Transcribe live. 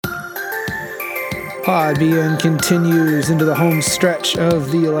Podbean continues into the home stretch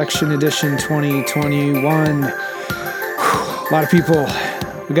of the election edition 2021. A lot of people.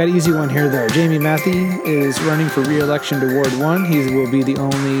 We got an easy one here, though. Jamie Matthey is running for re-election to Ward 1. He will be the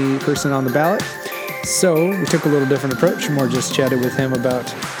only person on the ballot. So we took a little different approach, more just chatted with him about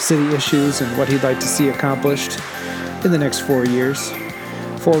city issues and what he'd like to see accomplished in the next 4 years.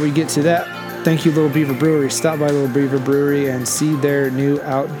 Before we get to that, thank you, Little Beaver Brewery. Stop by Little Beaver Brewery and see their new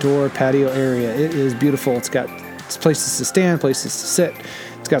outdoor patio area. It is beautiful. It's got places to stand, places to sit.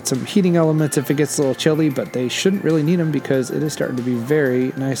 It's got some heating elements if it gets a little chilly, but they shouldn't really need them because it is starting to be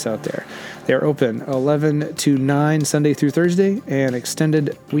very nice out there. They are open 11 to 9 Sunday through Thursday and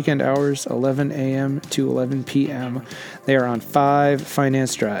extended weekend hours 11 a.m. to 11 p.m. They are on 5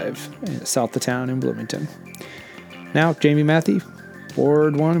 Finance Drive, south of town in Bloomington. Now, Jamie Matthey,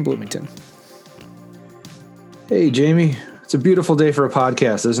 Ward 1 in Bloomington. Hey, Jamie. It's a beautiful day for a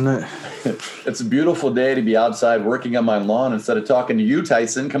podcast, isn't it? It's a beautiful day to be outside working on my lawn instead of talking to you,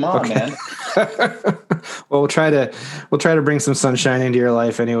 Tyson. Come on, man. Well, we'll try to bring some sunshine into your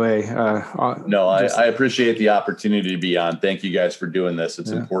life anyway. I appreciate the opportunity to be on. Thank you guys for doing this.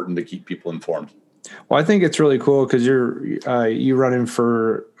 It's important to keep people informed. Well, I think it's really cool because you running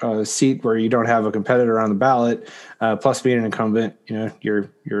for a seat where you don't have a competitor on the ballot, plus being an incumbent. You're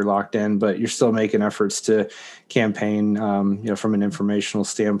locked in, but you're still making efforts to campaign, from an informational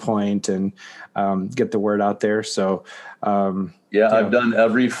standpoint and get the word out there. So, I've done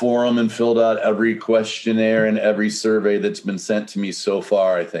every forum and filled out every questionnaire and every survey that's been sent to me so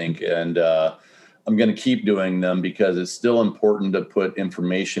far, I think, and I'm going to keep doing them because it's still important to put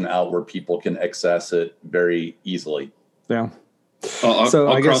information out where people can access it very easily. Yeah. I'll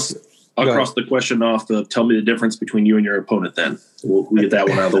cross the question off. Tell me the difference between you and your opponent. Then we'll get that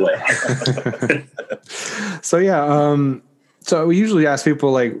one out of the way. So we usually ask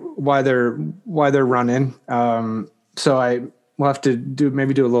people like why they're running. So we'll have to do a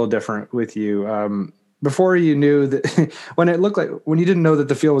little different with you. Before you knew that, when you didn't know that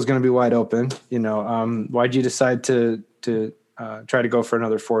the field was going to be wide open, why'd you decide to try to go for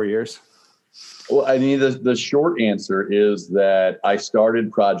another 4 years? Well, I mean, the short answer is that I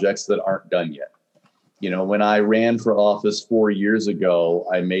started projects that aren't done yet. When I ran for office 4 years ago,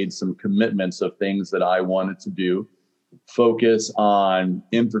 I made some commitments of things that I wanted to do, focus on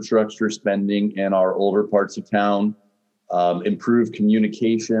infrastructure spending in our older parts of town, improve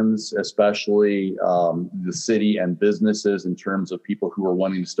communications, especially the city and businesses in terms of people who are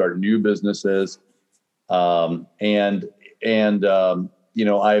wanting to start new businesses. I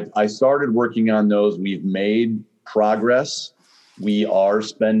started working on those. We've made progress. We are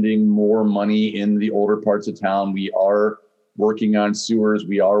spending more money in the older parts of town. We are working on sewers.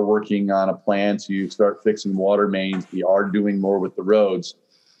 We are working on a plan to start fixing water mains. We are doing more with the roads.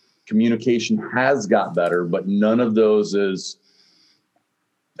 Communication has got better, but none of those is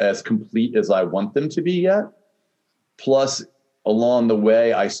as complete as I want them to be yet. Plus, along the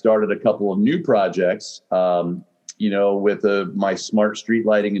way, I started a couple of new projects, with my smart street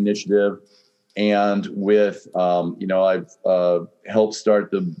lighting initiative, and with, I've helped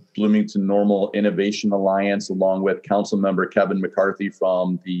start the Bloomington Normal Innovation Alliance along with Council Member Kevin McCarthy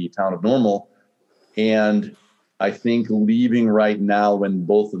from the town of Normal. And I think leaving right now when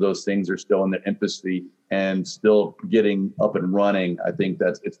both of those things are still in their infancy and still getting up and running, I think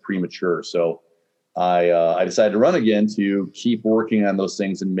it's premature. So I decided to run again to keep working on those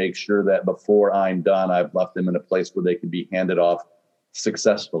things and make sure that before I'm done, I've left them in a place where they can be handed off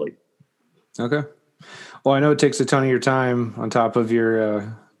successfully. Okay. Well, I know it takes a ton of your time on top of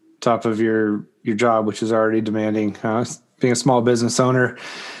your job, which is already demanding. Being a small business owner,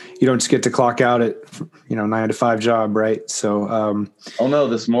 you don't just get to clock out at 9 to 5 job, right? So, oh no,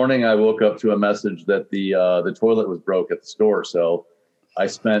 this morning I woke up to a message that the toilet was broke at the store. So I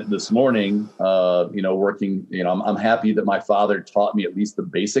spent this morning, working. I'm happy that my father taught me at least the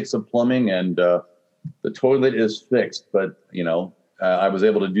basics of plumbing, and the toilet is fixed. But I was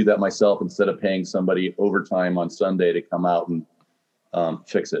able to do that myself instead of paying somebody overtime on Sunday to come out and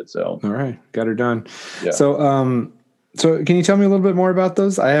fix it. So all right, got her done. Yeah. So can you tell me a little bit more about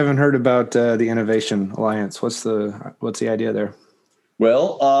those? I haven't heard about the Innovation Alliance. What's the idea there?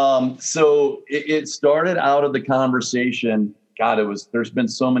 Well, so it started out of the conversation. God, there's been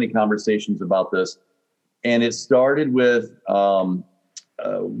so many conversations about this, and it started with one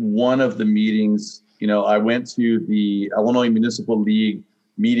of the meetings. I went to the Illinois Municipal League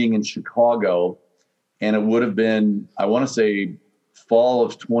meeting in Chicago, and it would have been, I want to say, fall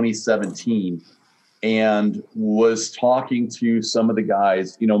of 2017. And was talking to some of the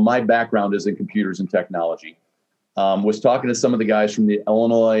guys. My background is in computers and technology. Was talking to some of the guys from the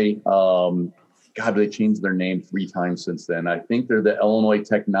Illinois God, they changed their name 3 times since then. I think they're the Illinois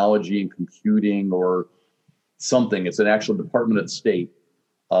Technology and Computing or something. It's an actual department of the state.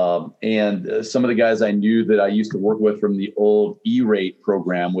 And some of the guys I knew that I used to work with from the old E-rate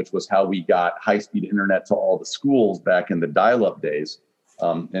program, which was how we got high-speed internet to all the schools back in the dial-up days,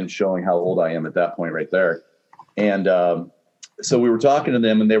 and showing how old I am at that point right there. And so we were talking to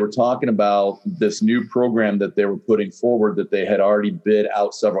them, and they were talking about this new program that they were putting forward, that they had already bid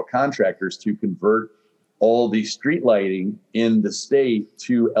out several contractors to convert all the street lighting in the state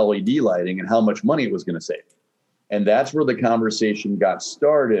to LED lighting and how much money it was going to save. And that's where the conversation got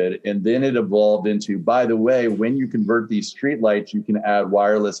started. And then it evolved into, by the way, when you convert these street lights, you can add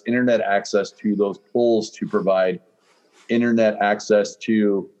wireless internet access to those poles to provide internet access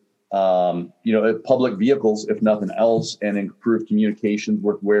to public vehicles, if nothing else, and improve communications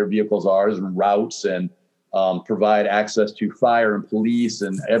with where vehicles are and routes, and provide access to fire and police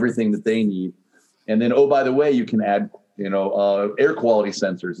and everything that they need. And then, oh, by the way, you can add air quality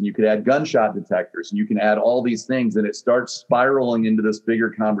sensors, and you could add gunshot detectors, and you can add all these things. And it starts spiraling into this bigger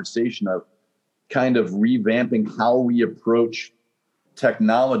conversation of kind of revamping how we approach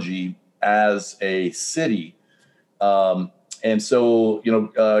technology as a city. And so,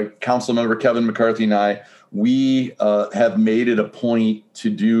 Council Member Kevin McCarthy and I, we have made it a point to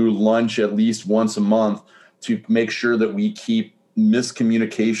do lunch at least once a month to make sure that we keep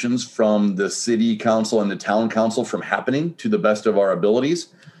miscommunications from the city council and the town council from happening to the best of our abilities.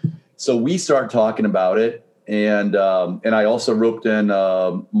 So we start talking about it. And I also roped in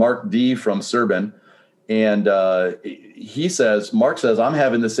Mark D from Serban. And Mark says, I'm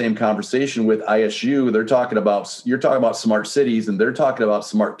having the same conversation with ISU. You're talking about smart cities, and they're talking about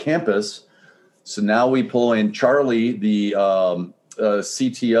smart campus. So now we pull in Charlie, the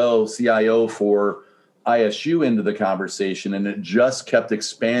CIO for ISU into the conversation, and it just kept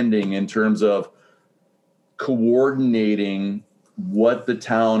expanding in terms of coordinating what the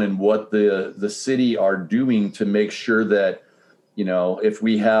town and what the city are doing to make sure that, if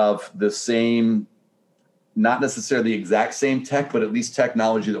we have the same, not necessarily the exact same tech, but at least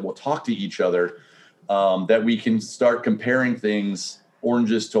technology that will talk to each other, that we can start comparing things,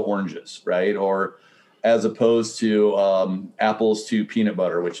 oranges to oranges, right? Or as opposed to apples to peanut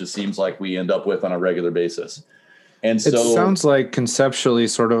butter, which it seems like we end up with on a regular basis. And so it sounds like conceptually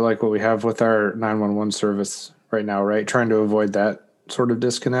sort of like what we have with our 911 service right now, right? Trying to avoid that sort of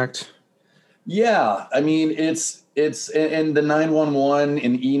disconnect. Yeah. I mean, it's and the 911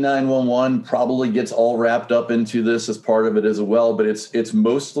 and E911 probably gets all wrapped up into this as part of it as well, but it's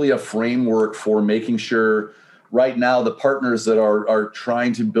mostly a framework for making sure. Right now, the partners that are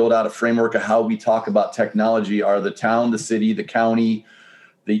trying to build out a framework of how we talk about technology are the town, the city, the county,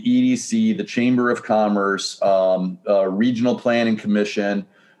 the EDC, the Chamber of Commerce, Regional Planning Commission,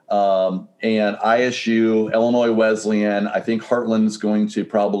 and ISU, Illinois Wesleyan. I think Heartland's going to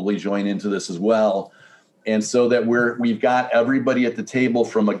probably join into this as well. And so that we've got everybody at the table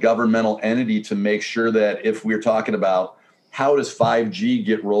from a governmental entity to make sure that if we're talking about how does 5G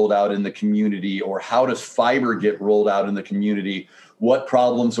get rolled out in the community, or how does fiber get rolled out in the community? What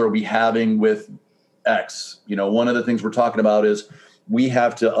problems are we having with X? One of the things we're talking about is we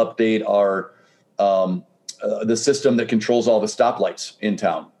have to update our the system that controls all the stoplights in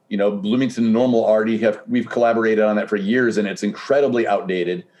town. Bloomington and Normal we've collaborated on that for years, and it's incredibly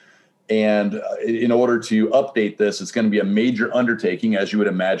outdated. And in order to update this, it's going to be a major undertaking, as you would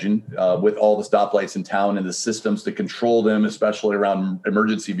imagine, with all the stoplights in town and the systems to control them, especially around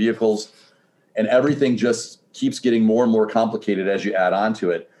emergency vehicles. And everything just keeps getting more and more complicated as you add on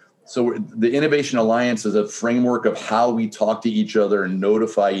to it. So the Innovation Alliance is a framework of how we talk to each other and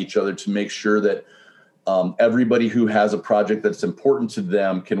notify each other to make sure that everybody who has a project that's important to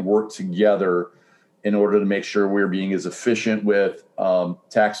them can work together in order to make sure we're being as efficient with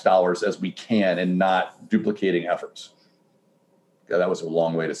tax dollars as we can and not duplicating efforts. Yeah, that was a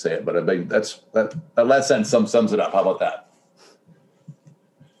long way to say it, but I think that last sentence sums it up. How about that?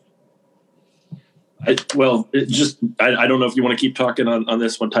 I don't know if you want to keep talking on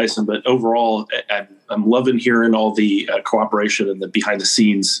this one, Tyson, but overall, I'm loving hearing all the cooperation and the behind the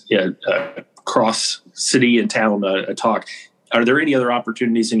scenes cross city and town talk. Are there any other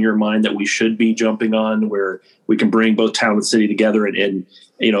opportunities in your mind that we should be jumping on where we can bring both town and city together? And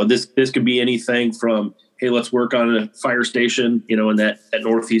this could be anything from, hey, let's work on a fire station, in that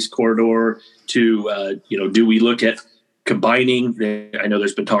Northeast corridor to, do we look at combining? I know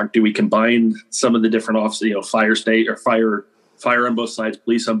there's been talk, do we combine some of the different offices, fire state or fire on both sides,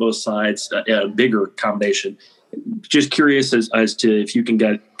 police on both sides, a bigger combination? Just curious as to if you can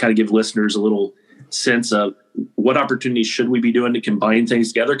kind of give listeners a little sense of what opportunities should we be doing to combine things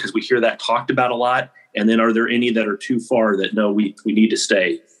together? Because we hear that talked about a lot. And then are there any that are too far that no, we need to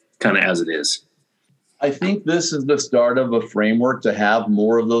stay kind of as it is? I think this is the start of a framework to have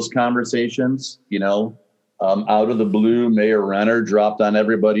more of those conversations. Out of the blue, Mayor Renner dropped on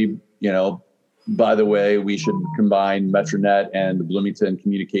everybody, by the way, we should combine Metronet and the Bloomington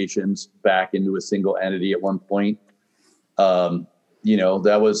Communications back into a single entity at one point. That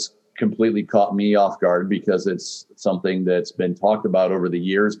was completely caught me off guard because it's something that's been talked about over the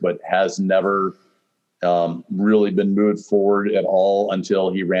years, but has never really been moved forward at all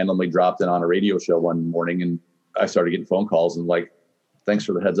until he randomly dropped it on a radio show one morning. And I started getting phone calls and thanks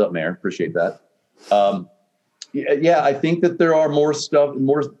for the heads up, Mayor. Appreciate that. I think that there are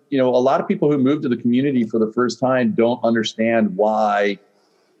a lot of people who move to the community for the first time don't understand why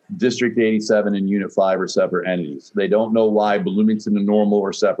District 87 and Unit 5 are separate entities. They don't know why Bloomington and Normal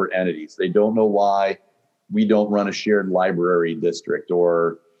are separate entities. They don't know why we don't run a shared library district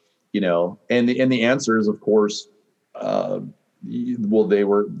and the answer is, of course, they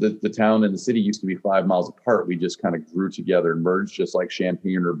were the town and the city used to be 5 miles apart. We just kind of grew together and merged, just like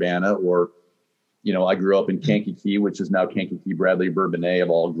Champaign and Urbana, or I grew up in Kankakee, which is now Kankakee, Bradley, Bourbonnais, have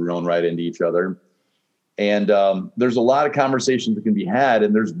all grown right into each other. And there's a lot of conversations that can be had.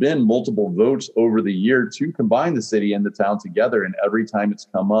 And there's been multiple votes over the year to combine the city and the town together. And every time it's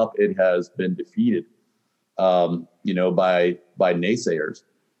come up, it has been defeated, by naysayers.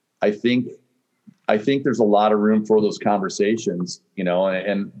 I think there's a lot of room for those conversations,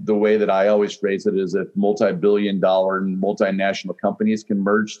 and the way that I always phrase it is if multi-billion-dollar and multinational companies can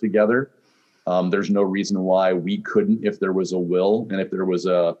merge together, there's no reason why we couldn't if there was a will and if there was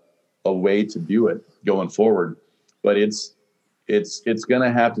a way to do it going forward. But it's going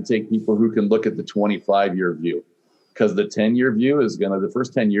to have to take people who can look at the 25-year view, because the 10-year view the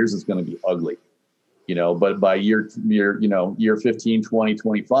first 10 years is going to be ugly. But by year 15, 20,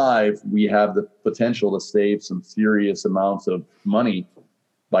 25, we have the potential to save some serious amounts of money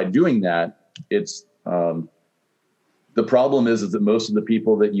by doing that. It's the problem is that most of the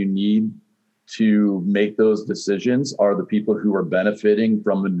people that you need to make those decisions are the people who are benefiting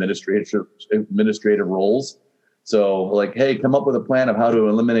from administrative roles. So hey, come up with a plan of how to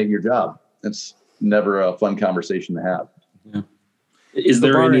eliminate your job. It's never a fun conversation to have. Yeah. Is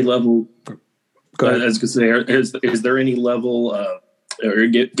there any level? I was going to say, is there any level, or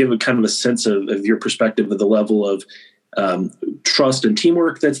give a kind of a sense of your perspective of the level of trust and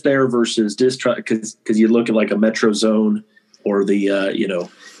teamwork that's there versus distrust? Because you look at a Metro Zone or the,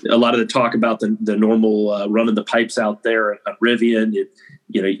 a lot of the talk about the normal running the pipes out there at Rivian,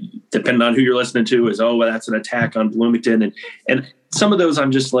 depending on who you're listening to is, that's an attack on Bloomington. And some of those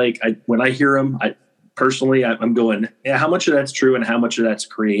I'm just when I hear them, I'm going, yeah, how much of that's true and how much of that's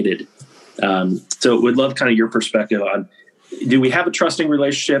created? So would love kind of your perspective on, do we have a trusting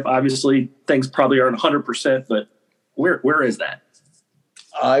relationship? Obviously things probably aren't 100%, but where is that?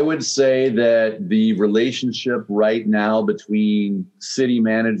 I would say that the relationship right now between city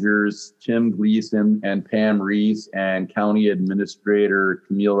managers Tim Gleason and Pam Reese and County Administrator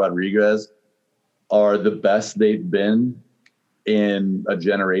Camille Rodriguez are the best they've been in a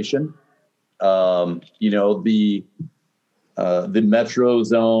generation. The Metro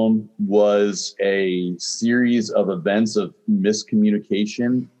Zone was a series of events of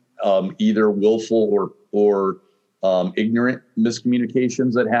miscommunication, either willful or ignorant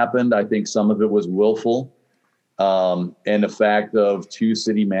miscommunications that happened. I think some of it was willful. And the fact of two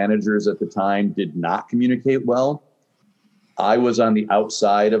city managers at the time did not communicate well. I was on the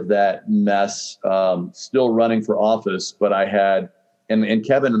outside of that mess, still running for office, but I had, and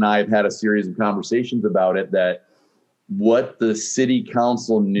Kevin and I have had a series of conversations about it, that what the city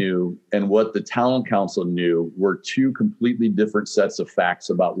council knew and what the town council knew were two completely different sets of facts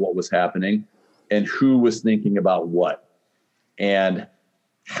about what was happening and who was thinking about what. And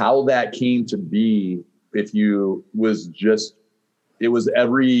how that came to be, it was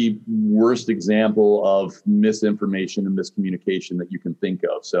every worst example of misinformation and miscommunication that you can think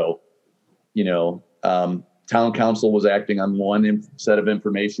of. So, town council was acting on one set of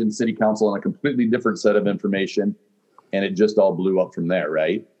information, city council on a completely different set of information, and it just all blew up from there,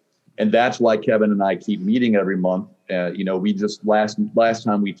 right? And that's why Kevin and I keep meeting every month. We just last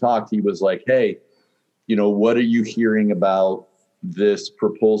time we talked, he was like, hey, what are you hearing about this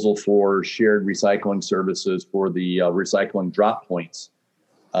proposal for shared recycling services for the recycling drop points?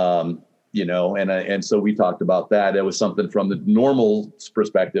 And so we talked about that. It was something from the Normal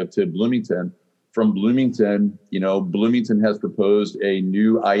perspective to Bloomington. From Bloomington, Bloomington has proposed a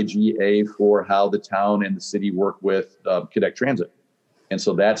new IGA for how the town and the city work with Cadet Transit. And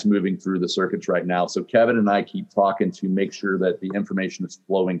so that's moving through the circuits right now. So Kevin and I keep talking to make sure that the information is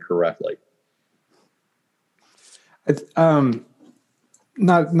flowing correctly. I'm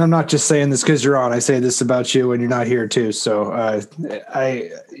not just saying this because you're on. I say this about you when you're not here too. So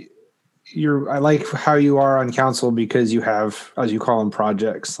I like how you are on council because you have, as you call them,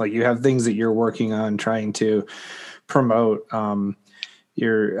 projects. Like you have things that you're working on, trying to promote.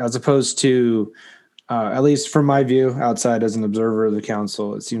 You're, as opposed to, at least from my view, outside as an observer of the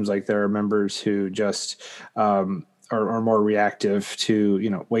council, it seems like there are members who just are more reactive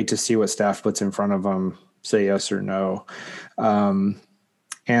to, wait to see what staff puts in front of them, say yes or no. I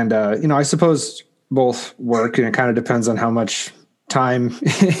suppose both work, and it kind of depends on how much time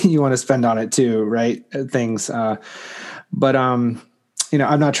you want to spend on it too, right? Things. But I'm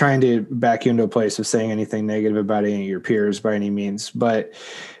not trying to back you into a place of saying anything negative about any of your peers by any means, but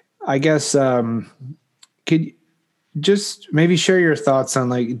I guess, could you just maybe share your thoughts on,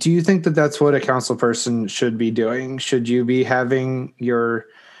 like, do you think that that's what a council person should be doing? Should you be having your,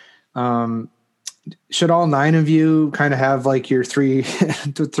 should all 9 of you kind of have like your three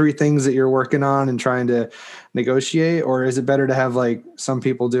things that you're working on and trying to negotiate? Or is it better to have like some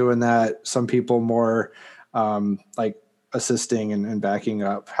people doing that, some people more like assisting and backing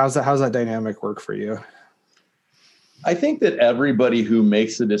up? How's that dynamic work for you? I think that everybody who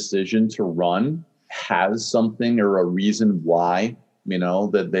makes a decision to run has something or a reason why,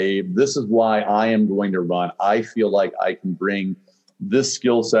 this is why I am going to run. I feel like I can bring this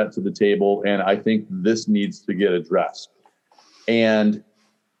skill set to the table, and I think this needs to get addressed. And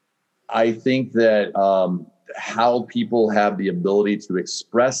I think that how people have the ability to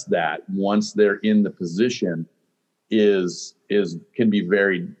express that once they're in the position can be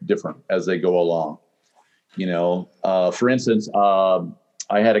very different as they go along. For instance,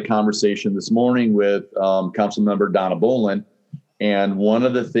 I had a conversation this morning with Councilmember Donna Boland, and one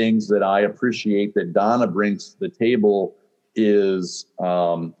of the things that I appreciate that Donna brings to the table is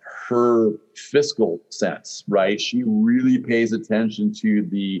her fiscal sense, right? She really pays attention to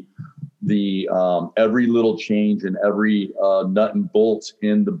the every little change and every nut and bolt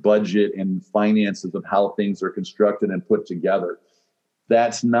in the budget and finances of how things are constructed and put together.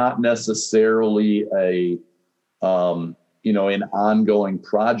 That's not necessarily an ongoing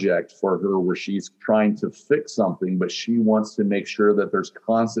project for her where she's trying to fix something, but she wants to make sure that there's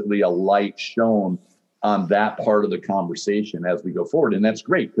constantly a light shown on that part of the conversation as we go forward. And that's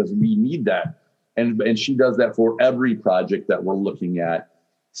great because we need that. And she does that for every project that we're looking at.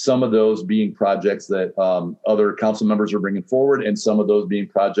 Some of those being projects that other council members are bringing forward, and some of those being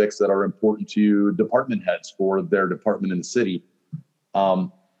projects that are important to department heads for their department in the city.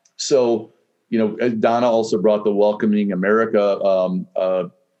 Donna also brought the Welcoming America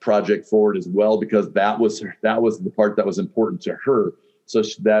project forward as well, because that was the part that was important to her. So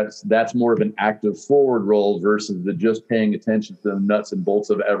that's more of an active forward role versus the just paying attention to the nuts and bolts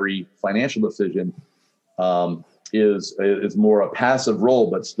of every financial decision. Is more a passive role,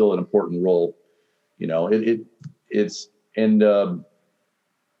 but still an important role.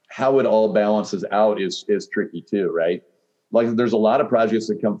 How it all balances out is tricky too, right? Like there's a lot of projects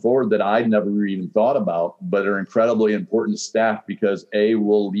that come forward that I'd never even thought about, but are incredibly important to staff because A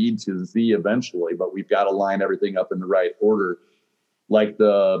will lead to Z eventually, but we've got to line everything up in the right order. Like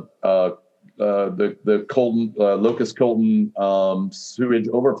the Colton, Locust Colton sewage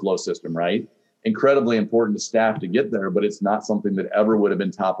overflow system, right? Incredibly important to staff to get there, but it's not something that ever would have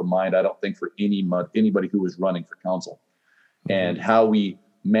been top of mind, I don't think, for anybody who was running for council. And how we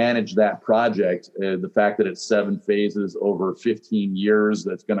manage that project, the fact that it's 7 phases over 15 years,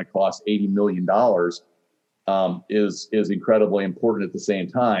 that's going to cost $80 million, is incredibly important at the same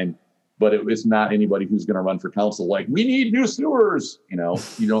time. But it's not anybody who's going to run for council like, we need new sewers. You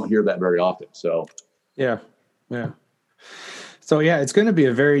don't hear that very often. So, yeah. So it's going to be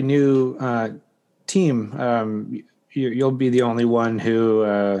a very new team. You'll be the only one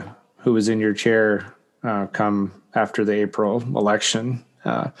who was in your chair come after the April election.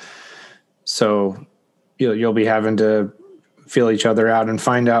 So you'll be having to feel each other out and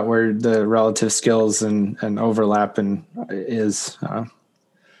find out where the relative skills and overlap is.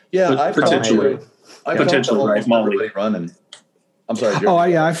 Potentially, right? Molly running. I'm sorry, Jeremy. Oh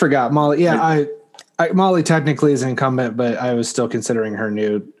yeah, I forgot Molly. Yeah, Molly technically is an incumbent, but I was still considering her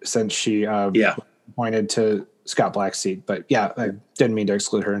new since she pointed to Scott Black's seat. But yeah, I didn't mean to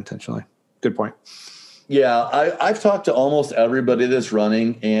exclude her intentionally. Good point. Yeah, I've talked to almost everybody that's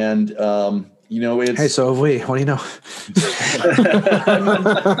running, and it's hey, so have we. What do you know?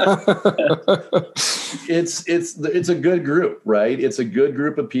 it's a good group, right? It's a good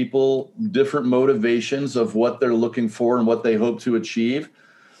group of people, different motivations of what they're looking for and what they hope to achieve.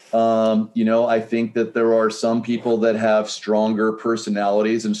 I think that there are some people that have stronger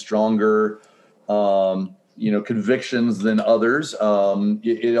personalities and stronger, convictions than others.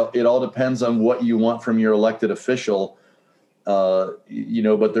 It all depends on what you want from your elected official. But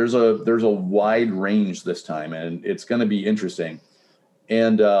there's a wide range this time, and it's going to be interesting.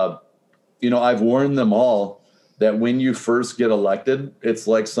 And, I've warned them all that when you first get elected, it's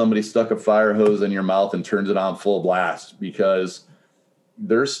like somebody stuck a fire hose in your mouth and turns it on full blast, because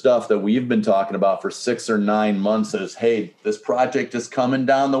there's stuff that we've been talking about for 6 or 9 months as, hey, this project is coming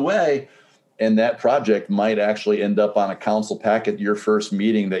down the way. And that project might actually end up on a council packet your first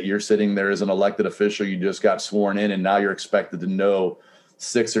meeting, that you're sitting there as an elected official. You just got sworn in, and now you're expected to know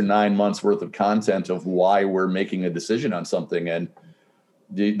 6 or 9 months worth of content of why we're making a decision on something. And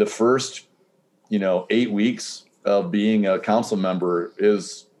the first, 8 weeks of being a council member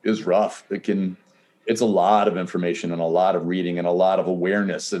is rough. It's a lot of information and a lot of reading and a lot of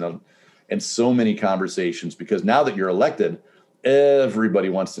awareness and so many conversations, because now that you're elected, everybody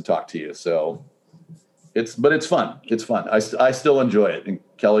wants to talk to you. So it's fun. It's fun. I still enjoy it. And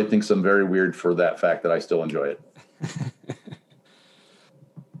Kelly thinks I'm very weird for that fact that I still enjoy it.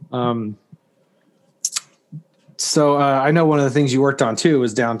 So I know one of the things you worked on too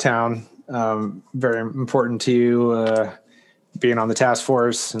was downtown. Very important to you, being on the task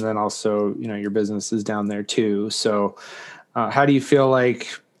force, and then also, your business is down there too. So how do you feel like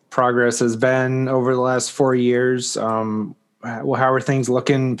progress has been over the last 4 years? How are things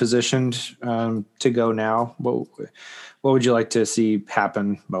looking, positioned to go now? What would you like to see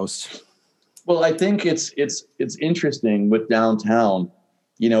happen most? Well, I think it's interesting with downtown.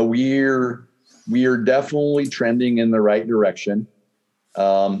 We are definitely trending in the right direction.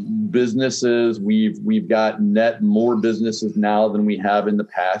 Businesses, we've got net more businesses now than we have in the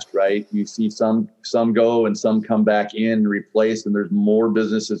past, right? You see some go and some come back in and replace, and there's more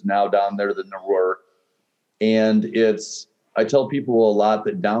businesses now down there than there were. And I tell people a lot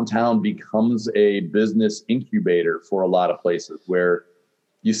that downtown becomes a business incubator for a lot of places, where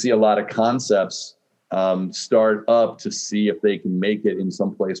you see a lot of concepts start up to see if they can make it in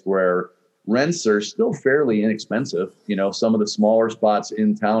some place where rents are still fairly inexpensive. Some of the smaller spots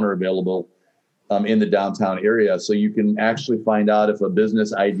in town are available in the downtown area. So you can actually find out if a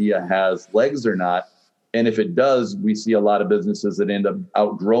business idea has legs or not. And if it does, we see a lot of businesses that end up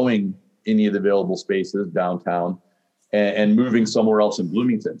outgrowing any of the available spaces downtown and moving somewhere else in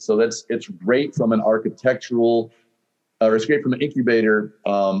Bloomington. So it's great from an architectural, or it's great from an incubator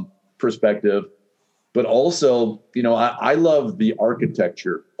perspective. But also, I love the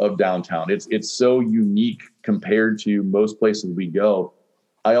architecture of downtown. It's so unique compared to most places we go.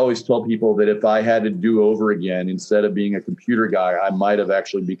 I always tell people that if I had to do over again, instead of being a computer guy, I might have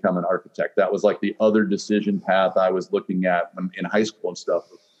actually become an architect. That was like the other decision path I was looking at in high school and stuff.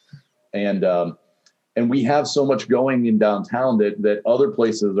 And we have so much going in downtown that other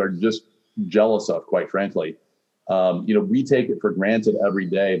places are just jealous of, quite frankly. We take it for granted every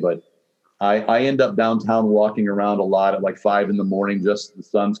day, but I end up downtown walking around a lot at like 5 a.m, just the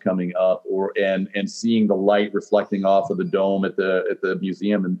sun's coming up, and seeing the light reflecting off of the dome at the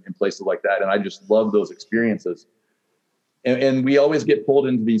museum and places like that. And I just love those experiences. And we always get pulled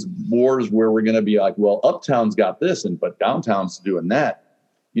into these wars where we're going to be like, well, uptown's got this, but downtown's doing that.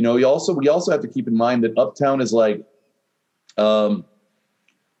 We also have to keep in mind that uptown is like, what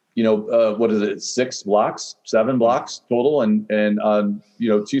is it? 6 blocks, 7 blocks total. And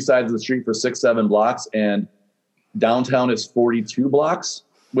 2 sides of the street for 6-7 blocks. And downtown is 42 blocks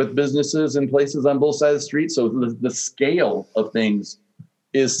with businesses and places on both sides of the street. So the scale of things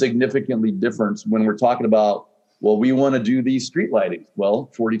is significantly different when we're talking about, well, we want to do these street lighting. Well,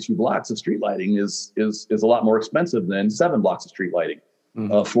 42 blocks of street lighting is a lot more expensive than 7 blocks of street lighting.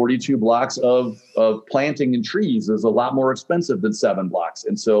 Mm-hmm. 42 blocks of planting and trees is a lot more expensive than 7 blocks.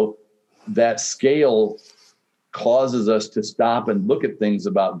 And so that scale causes us to stop and look at things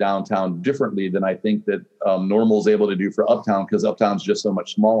about downtown differently than I think that Normal is able to do for uptown, because uptown's just so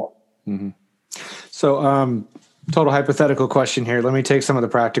much smaller. Mm-hmm. So total hypothetical question here. Let me take some of the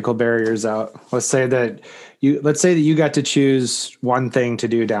practical barriers out. Let's say that you got to choose one thing to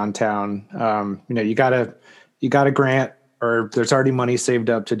do downtown. You got a grant, or there's already money saved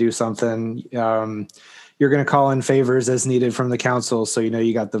up to do something. You're going to call in favors as needed from the council, so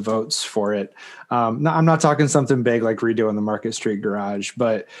you got the votes for it. I'm not talking something big like redoing the Market Street Garage,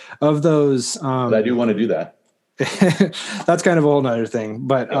 but of those... but I do want to do that. That's kind of a whole nother thing.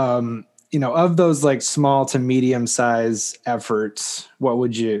 But of those like small to medium size efforts, what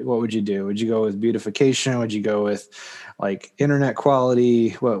would you do? Would you go with beautification? Would you go with like internet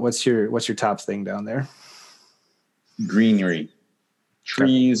quality? What's your top thing down there? Greenery,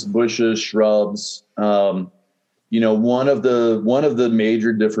 trees, bushes, shrubs. One of the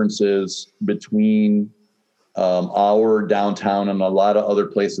major differences between our downtown and a lot of other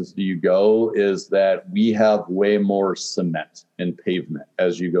places you go is that we have way more cement and pavement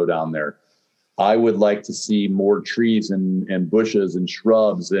as you go down there. I would like to see more trees and bushes and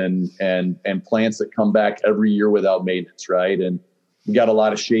shrubs and plants that come back every year without maintenance, right? And we got a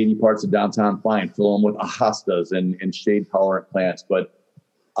lot of shady parts of downtown, fine, fill them with hostas and shade tolerant plants. But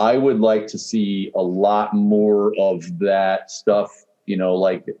I would like to see a lot more of that stuff,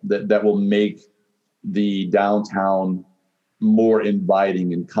 like that will make the downtown more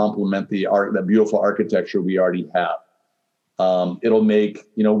inviting and complement the beautiful architecture we already have. It'll make,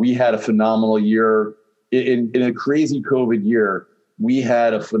 we had a phenomenal year in a crazy COVID year. We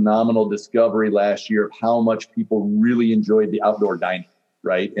had a phenomenal discovery last year of how much people really enjoyed the outdoor dining,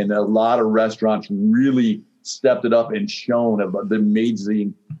 right? And a lot of restaurants really stepped it up and shown about the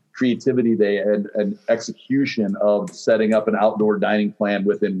amazing creativity they had and execution of setting up an outdoor dining plan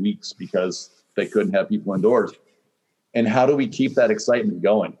within weeks because they couldn't have people indoors. And how do we keep that excitement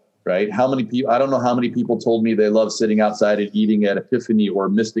going? Right? How many people, I don't know how many people told me they love sitting outside and eating at Epiphany or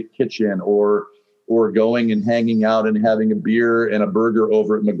Mystic Kitchen or going and hanging out and having a beer and a burger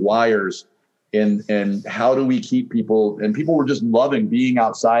over at McGuire's. And how do we keep people, and people were just loving being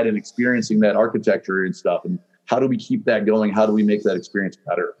outside and experiencing that architecture and stuff. And how do we keep that going? How do we make that experience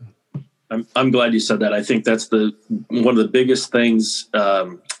better? I'm glad you said that. I think that's one of the biggest things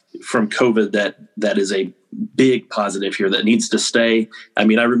from COVID that is a big positive here that needs to stay. I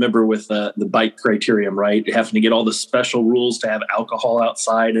mean, I remember with the bike criterium, right? Having to get all the special rules to have alcohol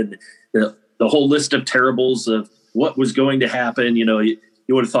outside and the whole list of terribles of what was going to happen. You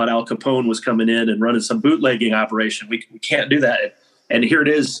would have thought Al Capone was coming in and running some bootlegging operation. We can't do that. And here it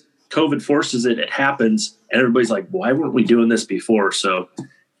is. COVID forces it. It happens. And everybody's like, why weren't we doing this before? So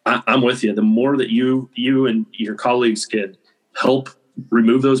I'm with you. The more that you and your colleagues can help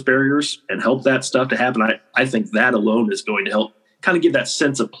remove those barriers and help that stuff to happen, I think that alone is going to help kind of give that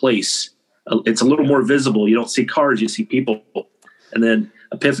sense of place. It's a little more visible. You don't see cars, you see people. And then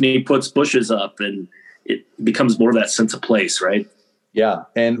Epiphany puts bushes up and it becomes more of that sense of place, right? Yeah.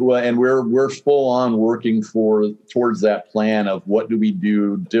 And we're full on working towards that plan of what do we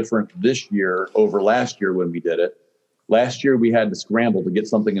do different this year over last year when we did it. Last year we had to scramble to get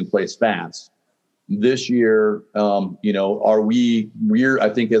something in place fast. This year, I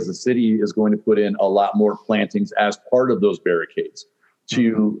think as the city is going to put in a lot more plantings as part of those barricades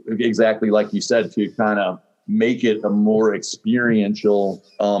to exactly like you said, to kind of make it a more experiential,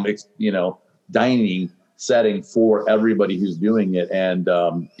 dining setting for everybody who's doing it. And,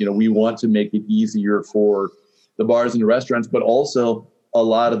 we want to make it easier for the bars and the restaurants, but also a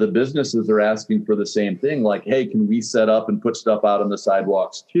lot of the businesses are asking for the same thing. Like, hey, can we set up and put stuff out on the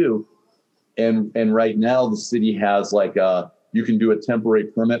sidewalks too? And right now the city has you can do a temporary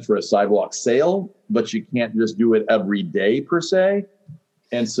permit for a sidewalk sale, but you can't just do it every day per se.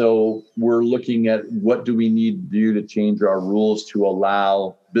 And so we're looking at what do we need to do to change our rules to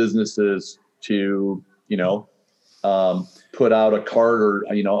allow businesses to, put out a cart or,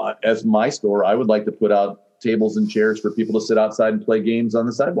 as my store, I would like to put out tables and chairs for people to sit outside and play games on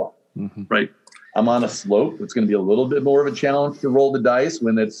the sidewalk. Mm-hmm. Right. I'm on a slope. It's going to be a little bit more of a challenge to roll the dice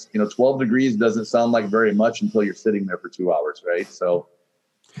when it's, 12 degrees doesn't sound like very much until you're sitting there for 2 hours. Right. So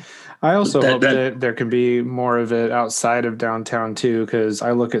I also hope that there can be more of it outside of downtown too, because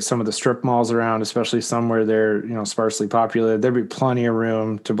I look at some of the strip malls around, especially some where they're, sparsely populated. There'd be plenty of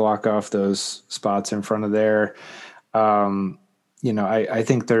room to block off those spots in front of there. I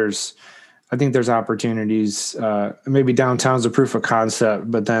think there's opportunities. Maybe downtown's a proof of concept,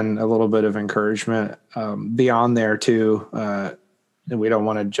 but then a little bit of encouragement beyond there too. And we don't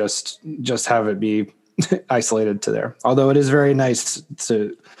want to just have it be isolated to there. Although it is very nice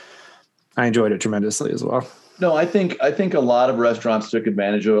I enjoyed it tremendously as well. No, I think a lot of restaurants took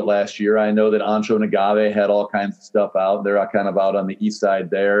advantage of it last year. I know that Ancho and Agave had all kinds of stuff out. They're kind of out on the east side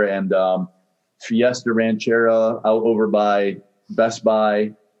there, and Fiesta Ranchera out over by Best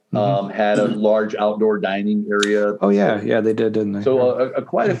Buy. Had a large outdoor dining area. Oh yeah, they did, didn't they? So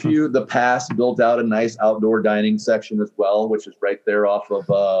quite a few. The Pass built out a nice outdoor dining section as well, which is right there off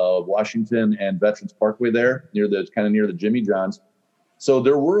of Washington and Veterans Parkway there, near the Jimmy John's. So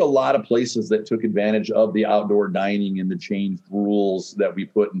there were a lot of places that took advantage of the outdoor dining and the changed rules that we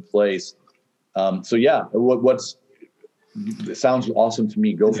put in place. What's It sounds awesome to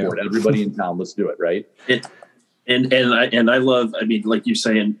me. Go for it. Everybody in town, let's do it. Right. And I love, I mean, like you're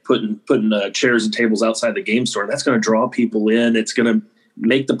saying, putting chairs and tables outside the game store, that's going to draw people in. It's going to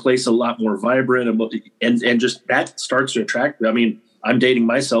make the place a lot more vibrant, and just that starts to attract. I mean, I'm dating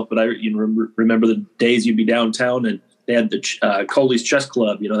myself, but I remember the days you'd be downtown and they had the Coley's Chess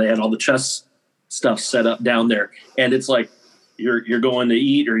Club. They had all the chess stuff set up down there, and it's like you're going to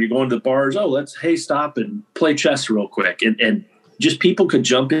eat or you're going to the bars. Oh, stop and play chess real quick, and just people could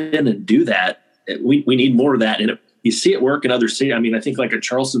jump in and do that. We need more of that, and you see it work in other cities. I mean, I think like at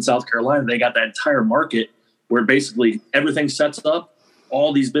Charleston, South Carolina, they got that entire market where basically everything sets up,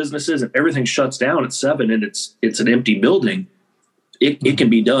 all these businesses, and everything shuts down at 7, and it's an empty building. It can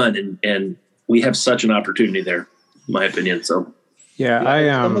be done, and we have such an opportunity there, in my opinion. So, yeah,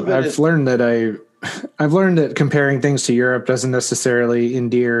 I've learned that comparing things to Europe doesn't necessarily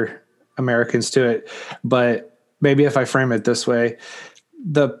endear Americans to it, but maybe if I frame it this way,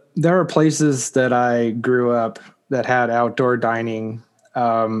 there are places that I grew up that had outdoor dining,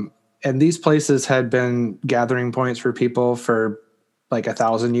 and these places had been gathering points for people for like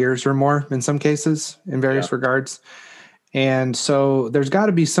 1,000 years or more in some cases in various regards. And so there's got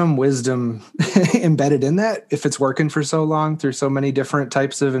to be some wisdom embedded in that if it's working for so long through so many different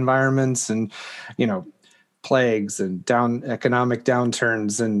types of environments and, plagues and economic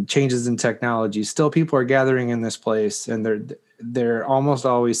downturns and changes in technology. Still people are gathering in this place, and they're almost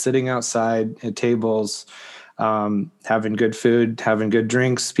always sitting outside at tables, having good food, having good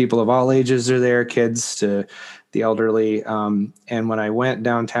drinks. People of all ages are there, kids to the elderly. And when I went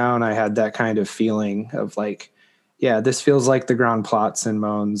downtown, I had that kind of feeling of like, yeah, this feels like the Grand Platz in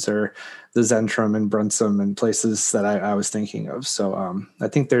Mons or the Zentrum in Brunsum and places that I was thinking of. So I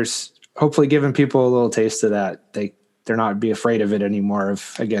think there's hopefully giving people a little taste of that. They're not be afraid of it anymore.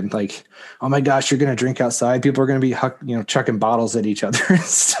 Of again, like, oh my gosh, you're going to drink outside. People are going to be, chucking bottles at each other and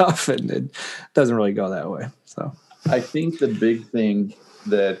stuff. And it doesn't really go that way. So I think the big thing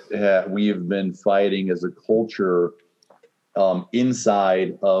that we have been fighting as a culture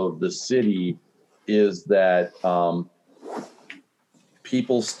inside of the city is that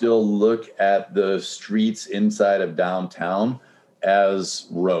people still look at the streets inside of downtown as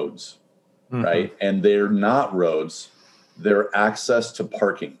roads, right? And they're not roads. They're access to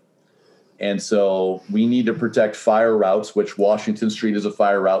parking. And so we need to protect fire routes, which Washington Street is a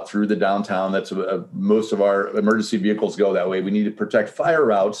fire route through the downtown. That's most of our emergency vehicles go that way. We need to protect fire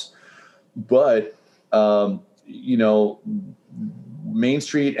routes. But, Main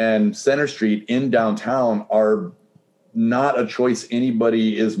Street and Center Street in downtown are not a choice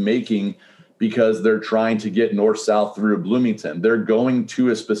anybody is making because they're trying to get north-south through Bloomington. They're going to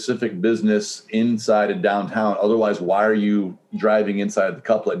a specific business inside of downtown. Otherwise, why are you driving inside the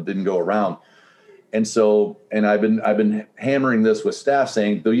couplet and didn't go around? And so, and I've been hammering this with staff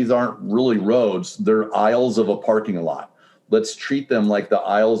saying these aren't really roads. They're aisles of a parking lot. Let's treat them like the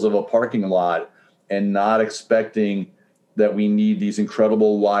aisles of a parking lot and not expecting that we need these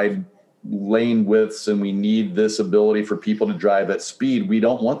incredible wide lane widths and we need this ability for people to drive at speed. We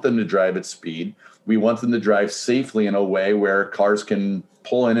don't want them to drive at speed. We want them to drive safely in a way where cars can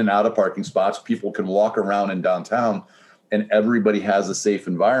pull in and out of parking spots. People can walk around in downtown and everybody has a safe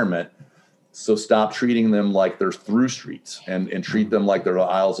environment. So stop treating them like they're through streets and treat them like they're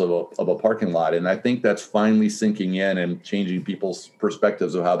aisles of a parking lot. And I think that's finally sinking in and changing people's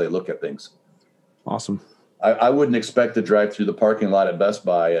perspectives of how they look at things. Awesome. I wouldn't expect to drive through the parking lot at Best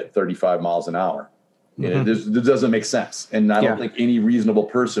Buy at 35 miles an hour. It doesn't make sense. And I don't think any reasonable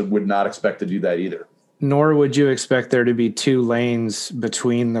person would not expect to do that either. Nor would you expect there to be 2 lanes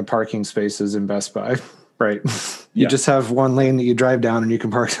between the parking spaces in Best Buy, right? You just have one lane that you drive down and you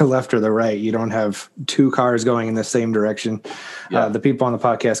can park to the left or the right. You don't have 2 cars going in the same direction. The people on the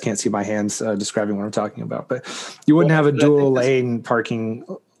podcast can't see my hands describing what I'm talking about, but you wouldn't have a dual lane parking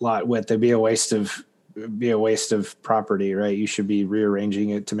lot width. It'd be a waste of property, right? You should be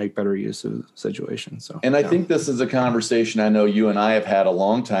rearranging it to make better use of the situation. So, and I think this is a conversation I know you and I have had a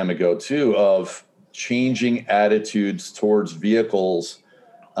long time ago too, of changing attitudes towards vehicles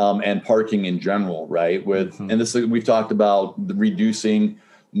and parking in general, right? And this, we've talked about reducing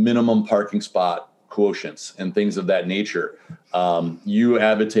minimum parking spot quotients and things of that nature. You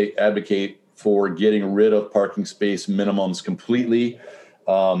advocate for getting rid of parking space minimums completely.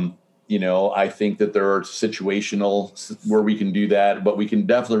 I think that there are situational where we can do that, but we can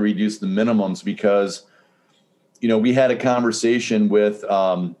definitely reduce the minimums because, we had a conversation with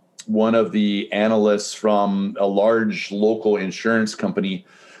one of the analysts from a large local insurance company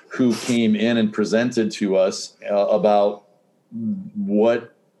who came in and presented to us about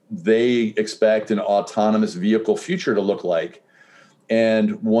what they expect an autonomous vehicle future to look like.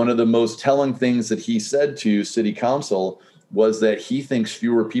 And one of the most telling things that he said to city council was that he thinks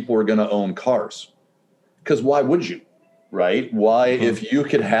fewer people are going to own cars. Because why would you, right? Why, if you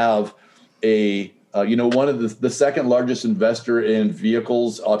could have one of the second largest investor in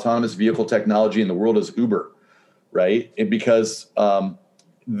vehicles, autonomous vehicle technology in the world is Uber, right? And because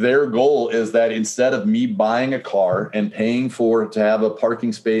their goal is that instead of me buying a car and paying to have a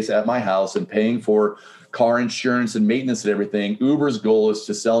parking space at my house and paying for car insurance and maintenance and everything, Uber's goal is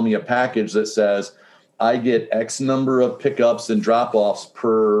to sell me a package that says I get X number of pickups and drop-offs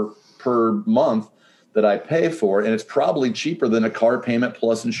per month that I pay for, and it's probably cheaper than a car payment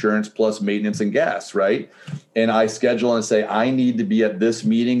plus insurance plus maintenance and gas, right? And I schedule and say, I need to be at this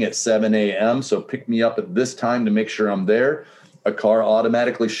meeting at 7 a.m., so pick me up at this time to make sure I'm there. A car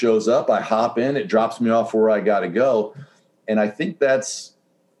automatically shows up. I hop in. It drops me off where I got to go. And I think that's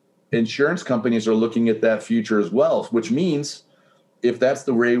insurance companies are looking at that future as well, which means if that's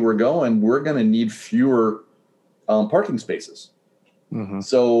the way we're going, we're going to need fewer parking spaces. Mm-hmm.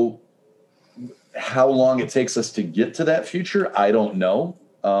 So how long it takes us to get to that future, I don't know.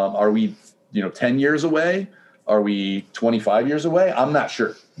 Are we, 10 years away? Are we 25 years away? I'm not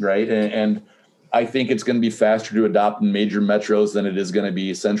sure, right? And I think it's going to be faster to adopt in major metros than it is going to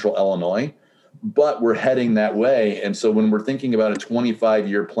be central Illinois, but we're heading that way. And so when we're thinking about a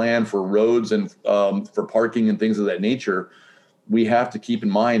 25-year plan for roads and for parking and things of that nature, we have to keep in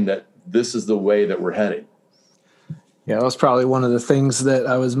mind that this is the way that we're heading. Yeah, that was probably one of the things that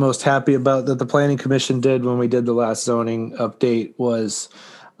I was most happy about that the Planning Commission did when we did the last zoning update was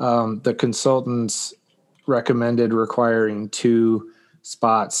the consultants recommended requiring 2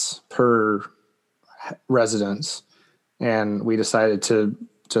 spots per residence, and we decided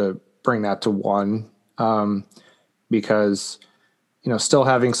to bring that to 1 because still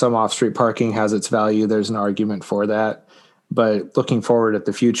having some off-street parking has its value. There's an argument for that, but looking forward at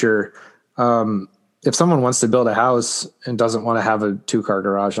the future, if someone wants to build a house and doesn't want to have a 2-car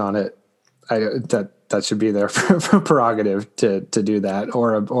garage on it, that should be their prerogative to do that,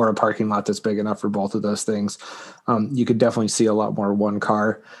 or a parking lot that's big enough for both of those things. You could definitely see a lot more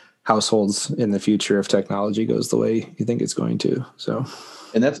 1-car households in the future if technology goes the way you think it's going to. So,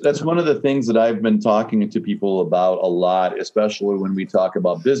 and that's one of the things that I've been talking to people about a lot, especially when we talk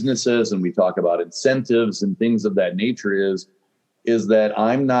about businesses and we talk about incentives and things of that nature is that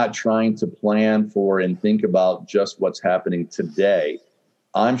I'm not trying to plan for and think about just what's happening today.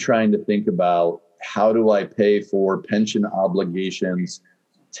 I'm trying to think about how do I pay for pension obligations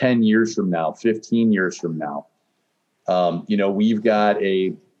 10 years from now, 15 years from now. We've got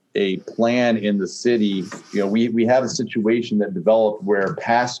a plan in the city. We have a situation that developed where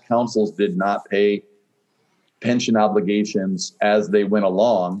past councils did not pay pension obligations as they went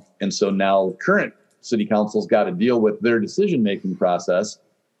along. And so now current city council's got to deal with their decision-making process.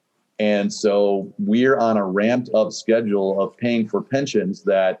 And so we're on a ramped up schedule of paying for pensions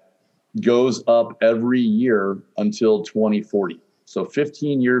that goes up every year until 2040. So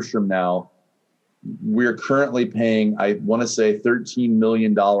 15 years from now, we're currently paying, I want to say $13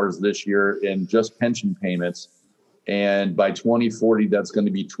 million this year in just pension payments. And by 2040, that's going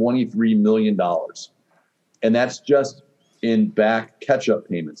to be $23 million. And that's just in back catch-up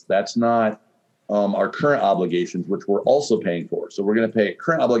payments. That's not our current obligations, which we're also paying for. So we're going to pay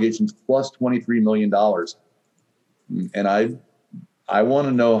current obligations plus $23 million. And I want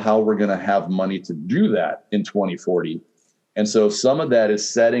to know how we're going to have money to do that in 2040. And so some of that is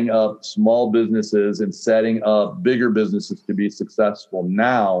setting up small businesses and setting up bigger businesses to be successful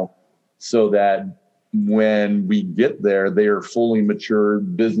now so that when we get there, they are fully mature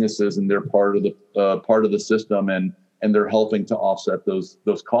businesses and they're part of the system and they're helping to offset those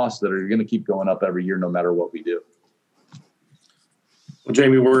costs that are going to keep going up every year, no matter what we do. Well,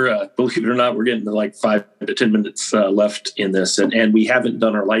 Jamie, we're believe it or not, we're getting to like 5 to 10 minutes left in this, and we haven't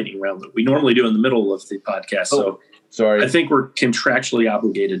done our lightning round that we normally do in the middle of the podcast. So sorry, I think we're contractually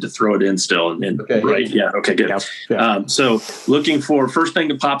obligated to throw it in still. And okay, right? Yeah. Okay. Good. Yeah. So looking for first thing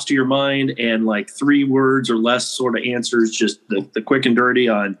that pops to your mind and like 3 words or less sort of answers, just the quick and dirty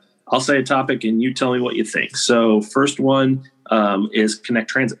on. I'll say a topic and you tell me what you think. So first one is Connect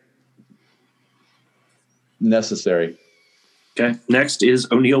Transit. Necessary. Okay. Next is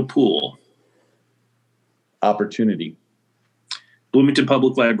O'Neill Pool. Opportunity. Bloomington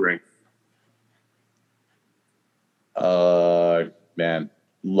Public Library.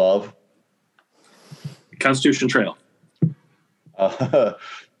 Love. Constitution Trail.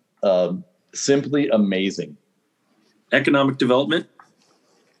 Simply amazing. Economic development.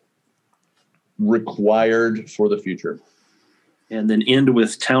 Required for the future. and then end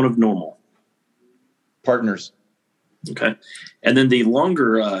with town of normal. Partners. Okay. And then the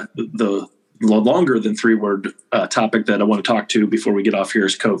longer than 3-word topic that I want to talk to before we get off here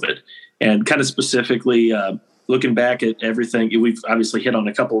is COVID. And kind of specifically looking back at everything, we've obviously hit on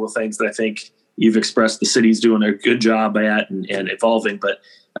a couple of things that I think you've expressed the city's doing a good job at and evolving. But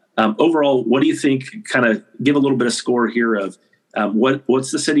overall, what do you think? Kind of give a little bit of score here of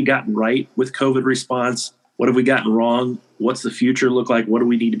what's the city gotten right with COVID response? What have we gotten wrong? What's the future look like? What do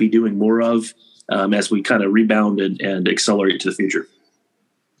we need to be doing more of as we kind of rebound and accelerate to the future?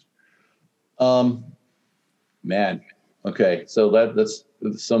 Man. Okay. So that's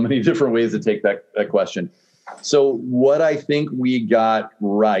so many different ways to take that question. So what I think we got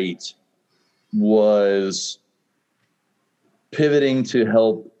right was pivoting to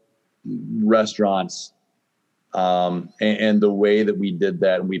help restaurants, and the way that we did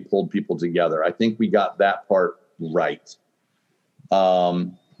that, and we pulled people together. I think we got that part right.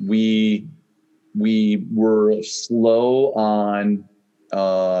 We were slow on,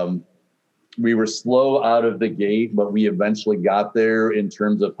 we were slow out of the gate, but we eventually got there in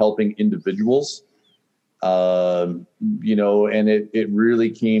terms of helping individuals. And it really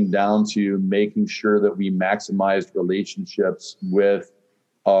came down to making sure that we maximized relationships with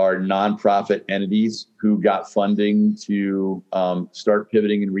our nonprofit entities who got funding to start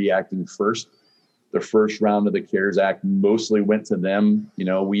pivoting and reacting first. The first round of the CARES Act mostly went to them.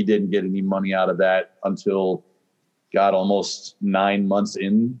 We didn't get any money out of that until almost 9 months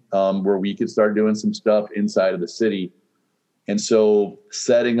in, where we could start doing some stuff inside of the city. And so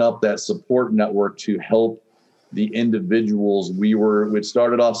setting up that support network to help the individuals, it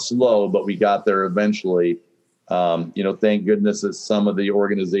started off slow, but we got there eventually. Thank goodness that some of the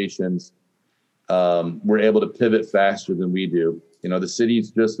organizations were able to pivot faster than we do. The city's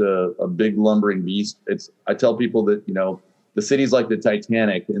just a big lumbering beast. I tell people that, the city's like the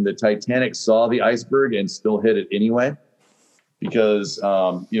Titanic, and the Titanic saw the iceberg and still hit it anyway, because,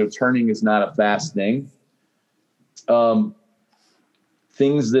 turning is not a fast thing.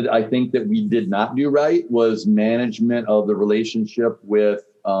 Things that I think that we did not do right was management of the relationship with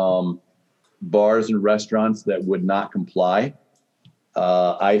bars and restaurants that would not comply.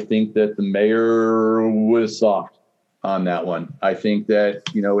 I think that the mayor was soft on that one. I think that,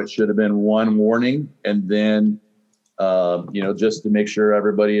 it should have been one warning, and then, just to make sure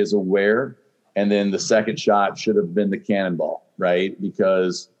everybody is aware. And then the second shot should have been the cannonball, right?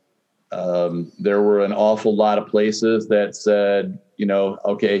 Because there were an awful lot of places that said,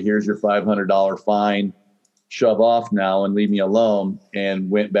 okay, here's your $500 fine, shove off now and leave me alone, and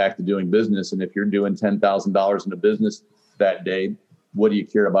went back to doing business. And if you're doing $10,000 in a business that day, what do you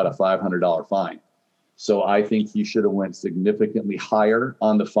care about a $500 fine? So I think he should have went significantly higher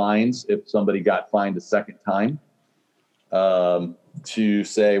on the fines if somebody got fined a second time, to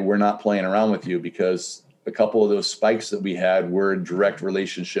say, we're not playing around with you, because a couple of those spikes that we had were in direct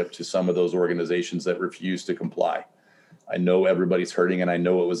relationship to some of those organizations that refused to comply. I know everybody's hurting, and I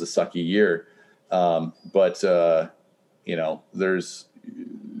know it was a sucky year. But there's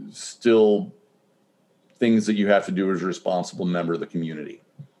still things that you have to do as a responsible member of the community.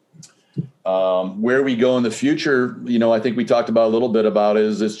 Where we go in the future, I think we talked about a little bit about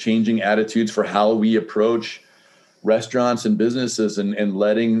is this changing attitudes for how we approach restaurants and businesses, and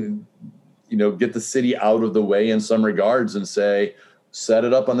letting, get the city out of the way in some regards, and say, set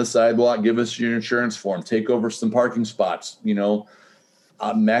it up on the sidewalk, give us your insurance form, take over some parking spots,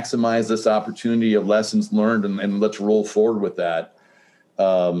 maximize this opportunity of lessons learned, and let's roll forward with that.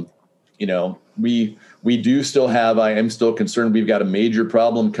 We do still have, I am still concerned, we've got a major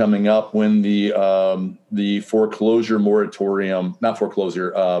problem coming up when the foreclosure moratorium, not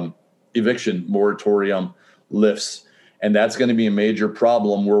foreclosure, eviction moratorium lifts. And that's going to be a major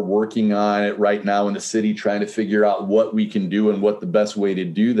problem. We're working on it right now in the city, trying to figure out what we can do and what the best way to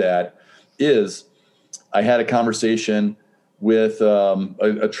do that is. I had a conversation with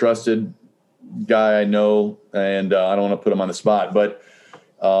a trusted guy I know, and I don't want to put him on the spot, but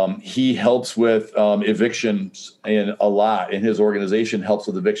he helps with evictions a lot, and his organization helps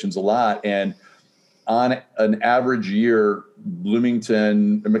with evictions a lot. And on an average year,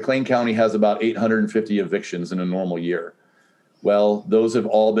 McLean County has about 850 evictions in a normal year. Well, those have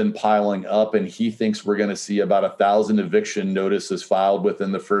all been piling up, and he thinks we're going to see about 1,000 eviction notices filed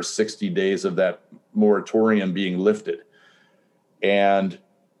within the first 60 days of that moratorium being lifted. And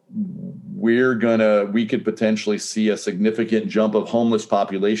we could potentially see a significant jump of homeless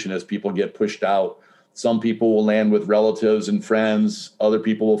population as people get pushed out. Some people will land with relatives and friends. Other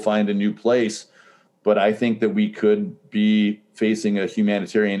people will find a new place. But I think that we could be facing a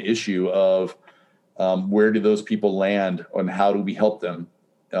humanitarian issue of where do those people land and how do we help them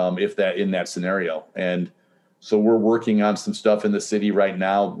if that in that scenario? And so we're working on some stuff in the city right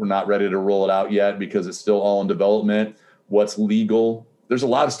now. We're not ready to roll it out yet because it's still all in development. What's legal? There's a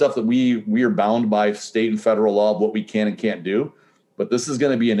lot of stuff that we are bound by state and federal law of what we can and can't do. But this is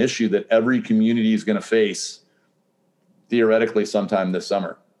going to be an issue that every community is going to face theoretically sometime this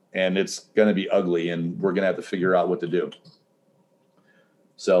summer. And it's going to be ugly, and we're going to have to figure out what to do.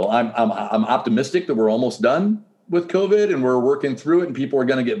 So I'm optimistic that we're almost done with COVID and we're working through it and people are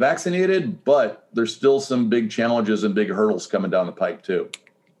going to get vaccinated, but there's still some big challenges and big hurdles coming down the pike too.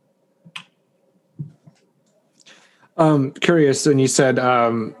 Curious, and you said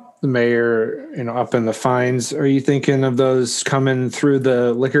the mayor, up in the fines. Are you thinking of those coming through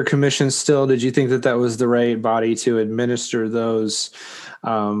the Liquor Commission still? Did you think that was the right body to administer those,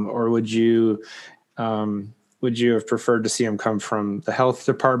 or would you have preferred to see them come from the health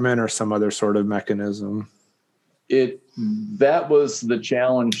department or some other sort of mechanism? That was the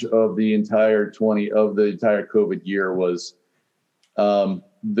challenge of the entire COVID year was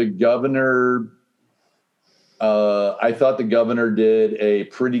the governor. I thought the governor did a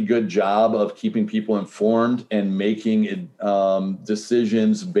pretty good job of keeping people informed and making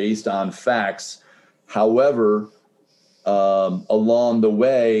decisions based on facts. However, along the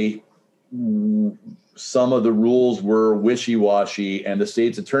way, some of the rules were wishy-washy, and the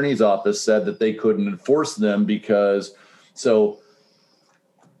state's attorney's office said that they couldn't enforce them so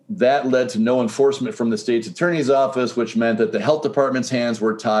that led to no enforcement from the state's attorney's office, which meant that the health department's hands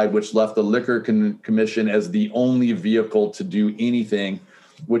were tied, which left the Liquor Commission as the only vehicle to do anything,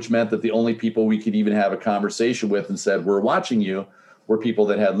 which meant that the only people we could even have a conversation with and said, we're watching you, were people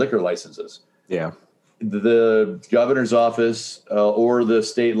that had liquor licenses. Yeah. The governor's office or the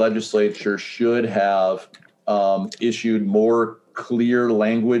state legislature should have issued more clear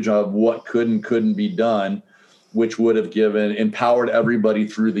language of what could and couldn't be done, which would have empowered everybody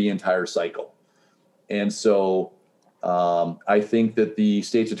through the entire cycle. And so I think that the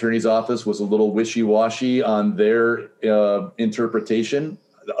state's attorney's office was a little wishy-washy on their interpretation.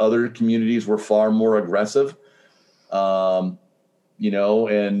 The other communities were far more aggressive. And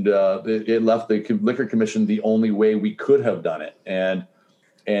it left the Liquor Commission the only way we could have done it.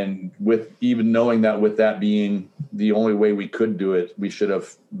 And with even knowing that, with that being the only way we could do it, we should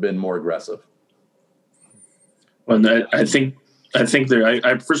have been more aggressive. And I think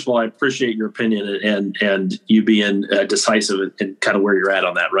first of all, I appreciate your opinion and you being decisive and kind of where you're at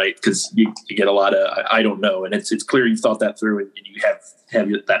on that, right? Because you get a lot of I don't know, and it's clear you thought that through and you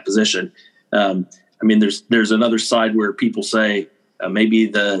have that position. There's another side where people say maybe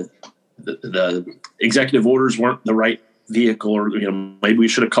the executive orders weren't the right vehicle, or maybe we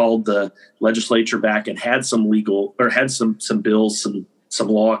should have called the legislature back and had some legal or had some bills, some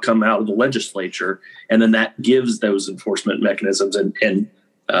law come out of the legislature, and then that gives those enforcement mechanisms and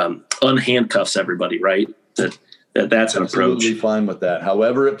unhandcuffs everybody, right? That's an approach. Absolutely fine with that.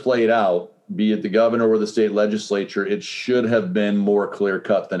 However it played out, be it the governor or the state legislature, it should have been more clear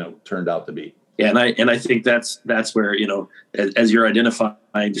cut than it turned out to be. Yeah, and I think that's where as you're identifying,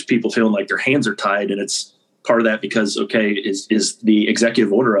 just people feeling like their hands are tied, and it's part of that because is the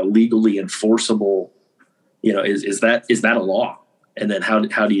executive order a legally enforceable? Is that a law? And then how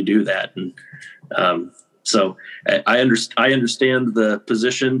do you do that? And so I understand the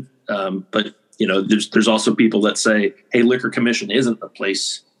position, but there's also people that say, hey, Liquor Commission isn't the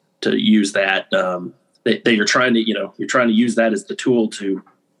place to use that. That you're trying to use that as the tool to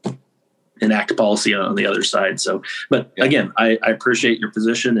enact policy on the other side. So, but again, I appreciate your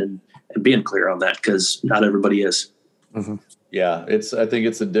position and being clear on that because not everybody is. Mm-hmm. Yeah, I think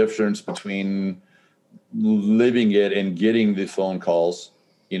it's a difference between living it and getting the phone calls,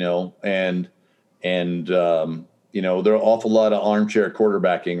 and there are an awful lot of armchair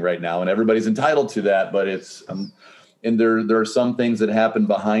quarterbacking right now, and everybody's entitled to that. But it's and there are some things that happen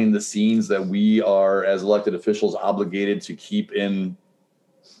behind the scenes that we are, as elected officials, obligated to keep in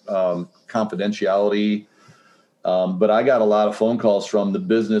confidentiality. But I got a lot of phone calls from the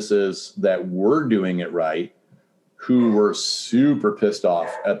businesses that were doing it right, who were super pissed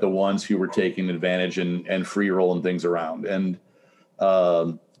off at the ones who were taking advantage and free rolling things around. And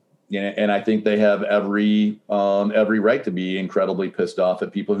I think they have every right to be incredibly pissed off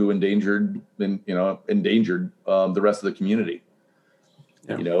at people who endangered the rest of the community.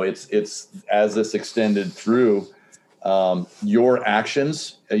 Yeah. It's as this extended through your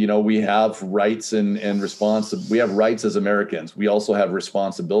actions, we have rights and response. We have rights as Americans. We also have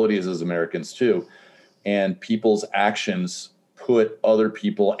responsibilities as Americans too. And people's actions put other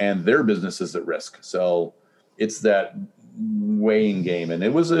people and their businesses at risk. So it's that weighing game. And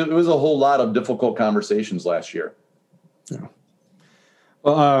it was a whole lot of difficult conversations last year. Yeah.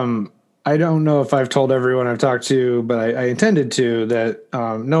 Well, I don't know if I've told everyone I've talked to, but I intended to, that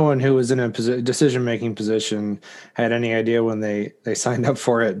no one who was in a decision-making position had any idea when they signed up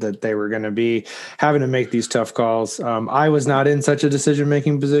for it that they were going to be having to make these tough calls. I was not in such a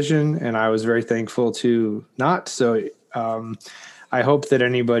decision-making position, and I was very thankful to not. So I hope that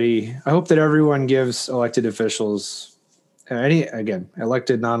everyone gives elected officials,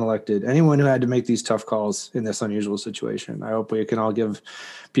 elected, non-elected, anyone who had to make these tough calls in this unusual situation. I hope we can all give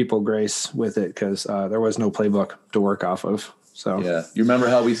people grace with it, because there was no playbook to work off of. So yeah, you remember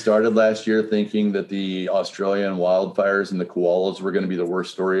how we started last year thinking that the Australian wildfires and the koalas were going to be the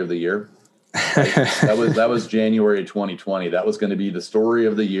worst story of the year? Right? that was January 2020. That was going to be the story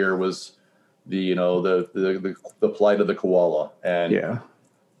of the year, was the plight of the koala. And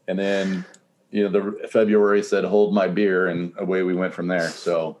and then the February said, hold my beer, and away we went from there.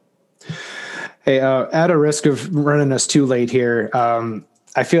 So, hey, at a risk of running us too late here,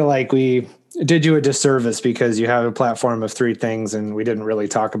 I feel like we did you a disservice, because you have a platform of 3 things and we didn't really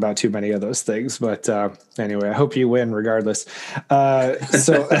talk about too many of those things. But anyway, I hope you win regardless.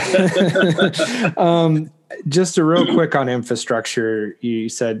 Just a real quick on infrastructure. You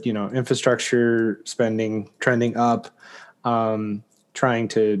said, infrastructure spending trending up, trying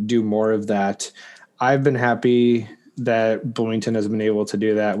to do more of that. I've been happy that Bloomington has been able to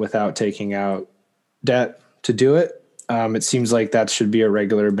do that without taking out debt to do it. It seems like that should be a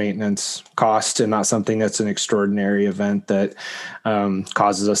regular maintenance cost and not something that's an extraordinary event that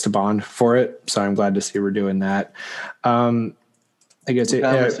causes us to bond for it. So I'm glad to see we're doing that. I guess the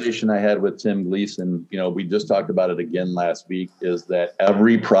conversation I had with Tim Gleason, we just talked about it again last week, is that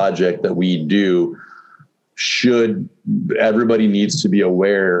every project that we do, everybody needs to be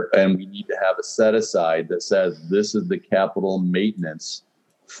aware, and we need to have a set aside that says this is the capital maintenance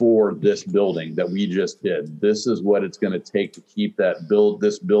for this building that we just did. This is what it's going to take to keep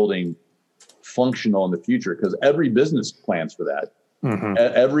this building functional in the future, because every business plans for that. Mm-hmm.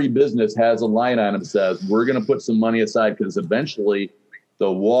 Every business has a line item that says we're going to put some money aside, because eventually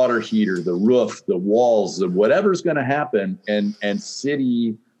the water heater, the roof, the walls, whatever's going to happen, and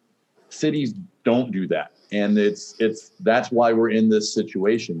cities don't do that. And that's why we're in this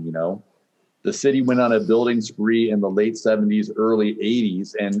situation. The city went on a building spree in the late 70s, early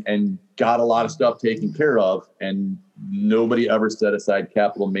 80s, and got a lot of stuff taken care of, and nobody ever set aside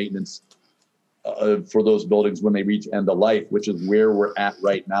capital maintenance for those buildings when they reach end of life, which is where we're at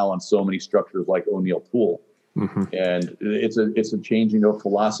right now on so many structures like O'Neill Pool. Mm-hmm. And it's a changing of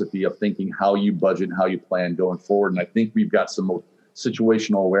philosophy of thinking how you budget and how you plan going forward. And I think we've got some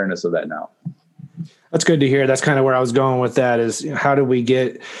situational awareness of that now. That's good to hear. That's kind of where I was going with that, is how do we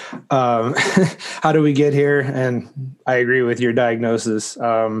get here? And I agree with your diagnosis.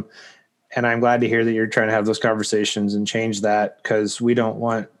 And I'm glad to hear that you're trying to have those conversations and change that, because we don't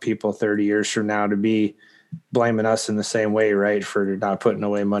want people 30 years from now to be blaming us in the same way, right? For not putting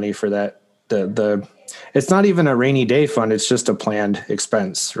away money for that. It's not even a rainy day fund. It's just a planned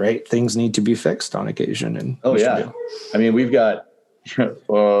expense, right? Things need to be fixed on occasion. And I mean, we've got,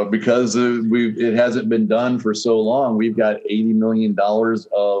 because it hasn't been done for so long, we've got $80 million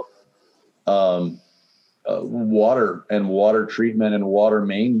of water and water treatment and water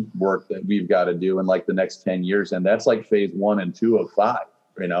main work that we've got to do in like the next 10 years. And that's like phase 1 and 2 of 5,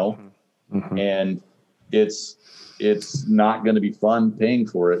 mm-hmm. And it's not going to be fun paying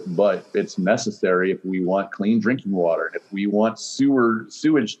for it, but it's necessary if we want clean drinking water, if we want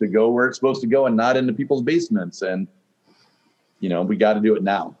sewage to go where it's supposed to go and not into people's basements. And we got to do it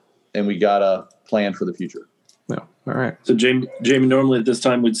now, and we got to plan for the future. Yeah. All right. So Jamie, normally at this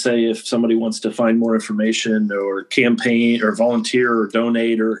time we'd say if somebody wants to find more information or campaign or volunteer or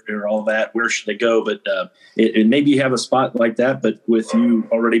donate or all that, where should they go? But it maybe you have a spot like that, but with you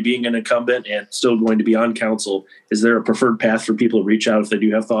already being an incumbent and still going to be on council, is there a preferred path for people to reach out if they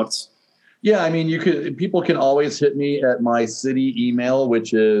do have thoughts? Yeah. I mean, people can always hit me at my city email,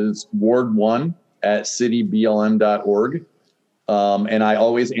 which is ward1@cityblm.org. And I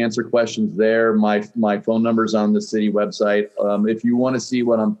always answer questions there. My phone number's on the city website. If you want to see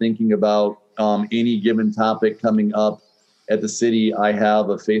what I'm thinking about any given topic coming up at the city, I have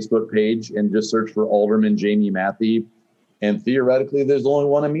a Facebook page, and just search for Alderman Jamie Matthey. And theoretically, there's only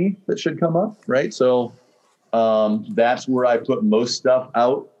one of me that should come up, right? So that's where I put most stuff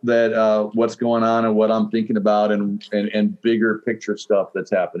out, that what's going on and what I'm thinking about, and bigger picture stuff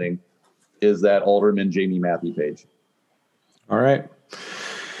that's happening is that Alderman Jamie Matthey page. All right.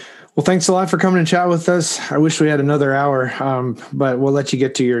 Well, thanks a lot for coming and chat with us. I wish we had another hour, but we'll let you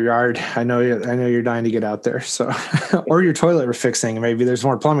get to your yard. I know you're dying to get out there. So, or your toilet fixing. Maybe there's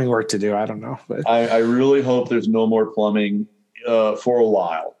more plumbing work to do. I don't know. But I really hope there's no more plumbing for a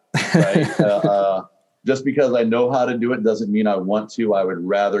while. Right? Just because I know how to do it doesn't mean I want to. I would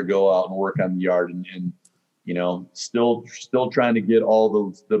rather go out and work on the yard and still trying to get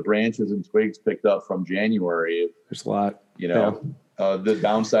all the branches and twigs picked up from January. There's a lot. The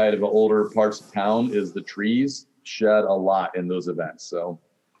downside of the older parts of town is the trees shed a lot in those events. So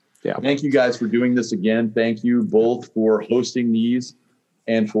thank you guys for doing this again. Thank you both for hosting these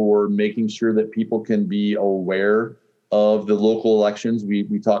and for making sure that people can be aware of the local elections.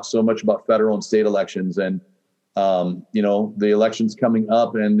 We talk so much about federal and state elections, and the elections coming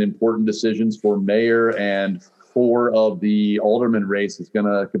up and important decisions for mayor and 4 of the alderman race is going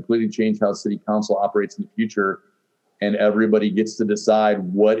to completely change how city council operates in the future. And everybody gets to decide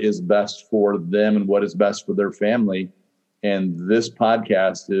what is best for them and what is best for their family. And this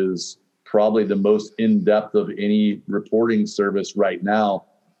podcast is probably the most in-depth of any reporting service right now,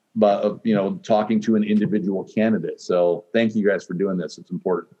 but talking to an individual candidate. So thank you guys for doing this. It's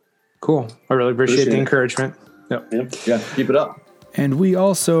important. Cool. I really appreciate the encouragement. Yep. Yeah. Keep it up. And we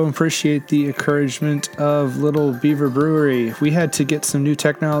also appreciate the encouragement of Little Beaver Brewery. We had to get some new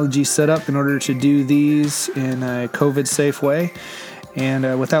technology set up in order to do these in a COVID-safe way.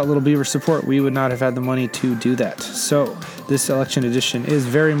 And without Little Beaver support, we would not have had the money to do that. So this election edition is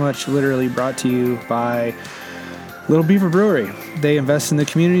very much literally brought to you by Little Beaver Brewery. They invest in the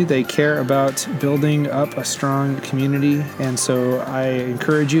community. They care about building up a strong community. And so I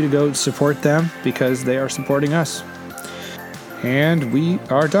encourage you to go support them because they are supporting us. And we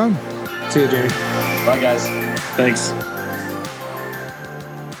are done. See you, Jamie. Bye, guys. Thanks.